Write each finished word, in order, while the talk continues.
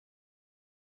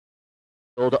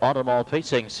Automall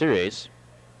Pacing Series.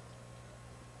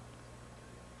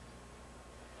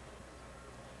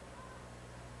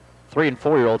 Three and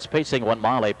 4-year-olds pacing 1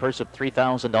 mile, a purse of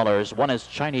 $3,000. One is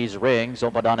Chinese Rings,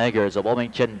 owned by Don Eggers of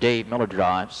Wilmington. Dave Miller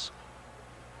drives.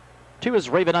 2 is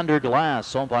Raven Under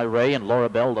Glass, owned by Ray and Laura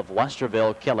Bell of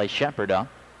Westerville. Kelly Shepard.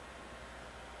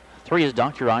 3 is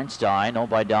Dr. Einstein, owned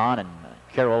by Don and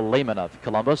Carol Lehman of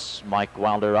Columbus. Mike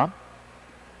Wilder.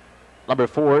 Number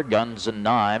 4, Guns and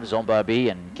Knives, owned by B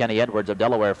and Kenny Edwards of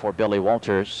Delaware for Billy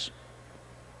Walters.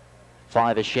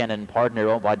 5 is Shannon Partner,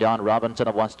 owned by Don Robinson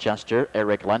of Westchester.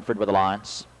 Eric Lenford with the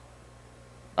lines.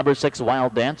 Number 6,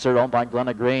 Wild Dancer, owned by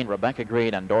Glenna Green, Rebecca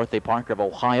Green, and Dorothy Parker of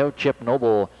Ohio. Chip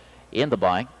Noble in the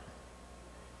bike.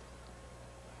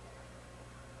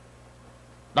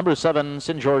 Number 7,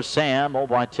 Sinjor Sam, owned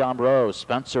by Tom Rowe,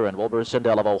 Spencer, and Wilbur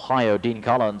Sindel of Ohio. Dean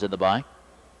Collins in the bike.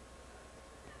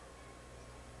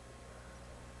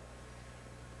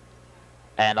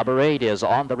 And number 8 is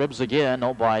On the Ribs Again,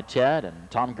 owned by Ted and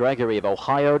Tom Gregory of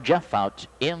Ohio. Jeff Fout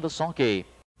in the sulky.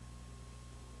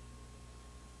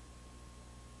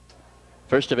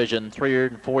 First Division 3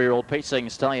 and 4-year-old pacing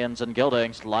stallions and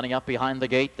geldings lining up behind the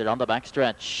gate. They're on the back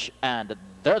stretch, and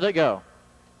there they go.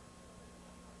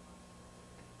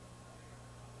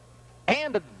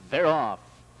 And they're off.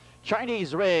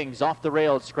 Chinese Rings off the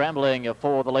rails, scrambling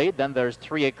for the lead. Then there's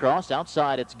 3 across.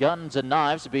 Outside, it's Guns and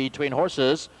Knives between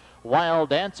horses. Wild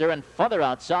Dancer, and further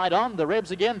outside On the Ribs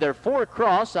Again. They're 4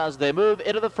 across as they move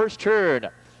into the first turn.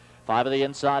 5 of the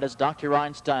inside is Dr.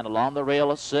 Einstein along the rail,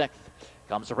 6th.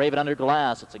 Comes Raven Under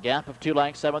Glass. It's a gap of 2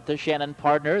 lengths. 7th is Shannon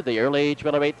Partner. The early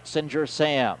 8th Sinjor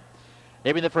Sam.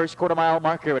 Naming the first quarter-mile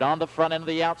marker, and on the front end of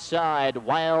the outside,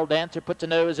 Wild Dancer puts a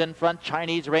nose in front.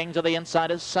 Chinese Rings on the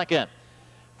inside is 2nd.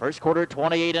 First quarter,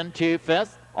 28 and 2,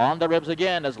 5th. On the Ribs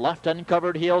Again as left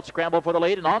uncovered. He'll scramble for the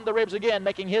lead, and On the Ribs Again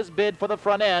making his bid for the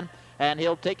front end, and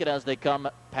he'll take it as they come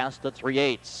past the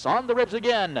 3/8. On the Ribs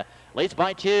Again leads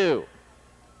by 2.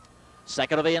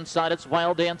 Second of the inside, it's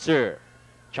Wild Dancer.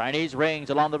 Chinese Rings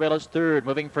along the rail is 3rd.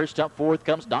 Moving first up, 4th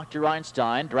comes Dr.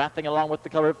 Einstein. Drafting along with the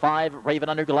cover 5, Raven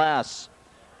Under Glass.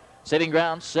 Saving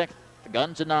ground 6th,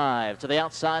 Guns and Knives. To the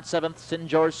outside, 7th,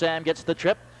 Sinjor Sam gets the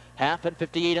trip. Half and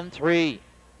 58 and 3.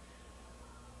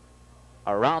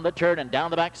 Around the turn and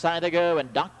down the backside they go,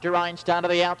 and Dr. Einstein to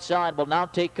the outside will now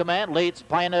take command. Leads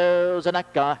by a nose and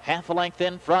a half a length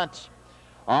in front.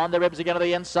 On the Ribs Again to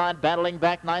the inside, battling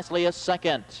back nicely is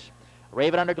 2nd.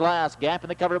 Raven Under Glass, gap in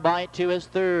the cover by 2 is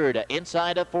 3rd.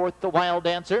 Inside a 4th, the Wild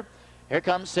Dancer. Here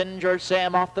comes Sinjor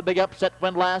Sam off the big upset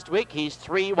win last week. He's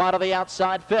 3 wide of the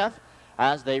outside, 5th.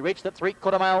 As they reach the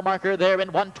 3/4-mile marker there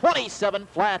in 1:27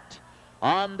 flat.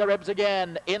 On the Ribs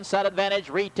Again, inside advantage,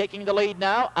 retaking the lead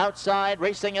now. Outside,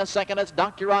 racing a 2nd, it's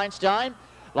Dr. Einstein.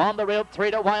 Along the rail,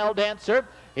 3 to Wild Dancer.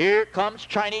 Here comes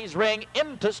Chinese Ring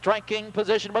into striking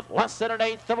position with less than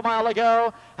 1/8 of a mile to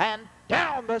go. And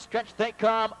down the stretch they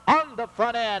come on the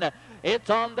front end.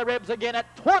 It's On the Ribs Again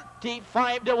at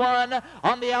 25 to 1.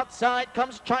 On the outside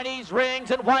comes Chinese Rings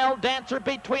and Wild Dancer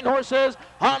between horses.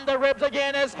 On the Ribs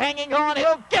Again is hanging on.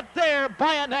 He'll get there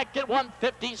by a neck at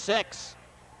 1:56.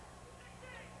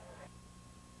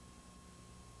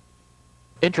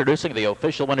 Introducing the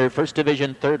official winner, First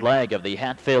Division, 3rd leg of the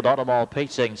Hatfield Automall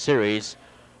Pacing Series.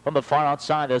 From the far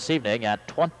outside this evening at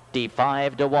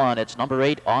 25 to 1, it's number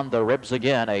 8, On the Ribs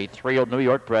Again, a 3-year-old New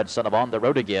York bred son of On the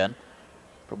Road Again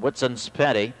from Whitson's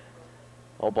Petty.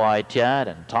 Owned by Ted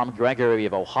and Tom Gregory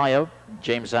of Ohio.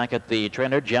 James Hackett, the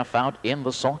trainer. Jeff out in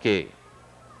the sulky.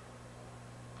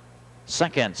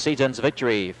 2nd season's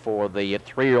victory for the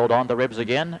 3-year-old On the Ribs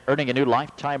Again, earning a new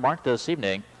lifetime mark this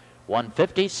evening.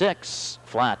 1:56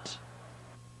 flat.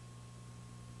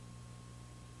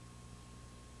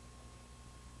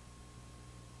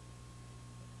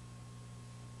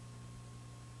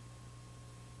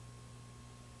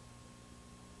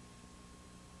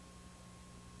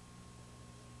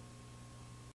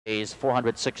 Is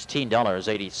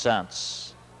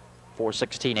 $416.80.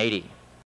 $416.80.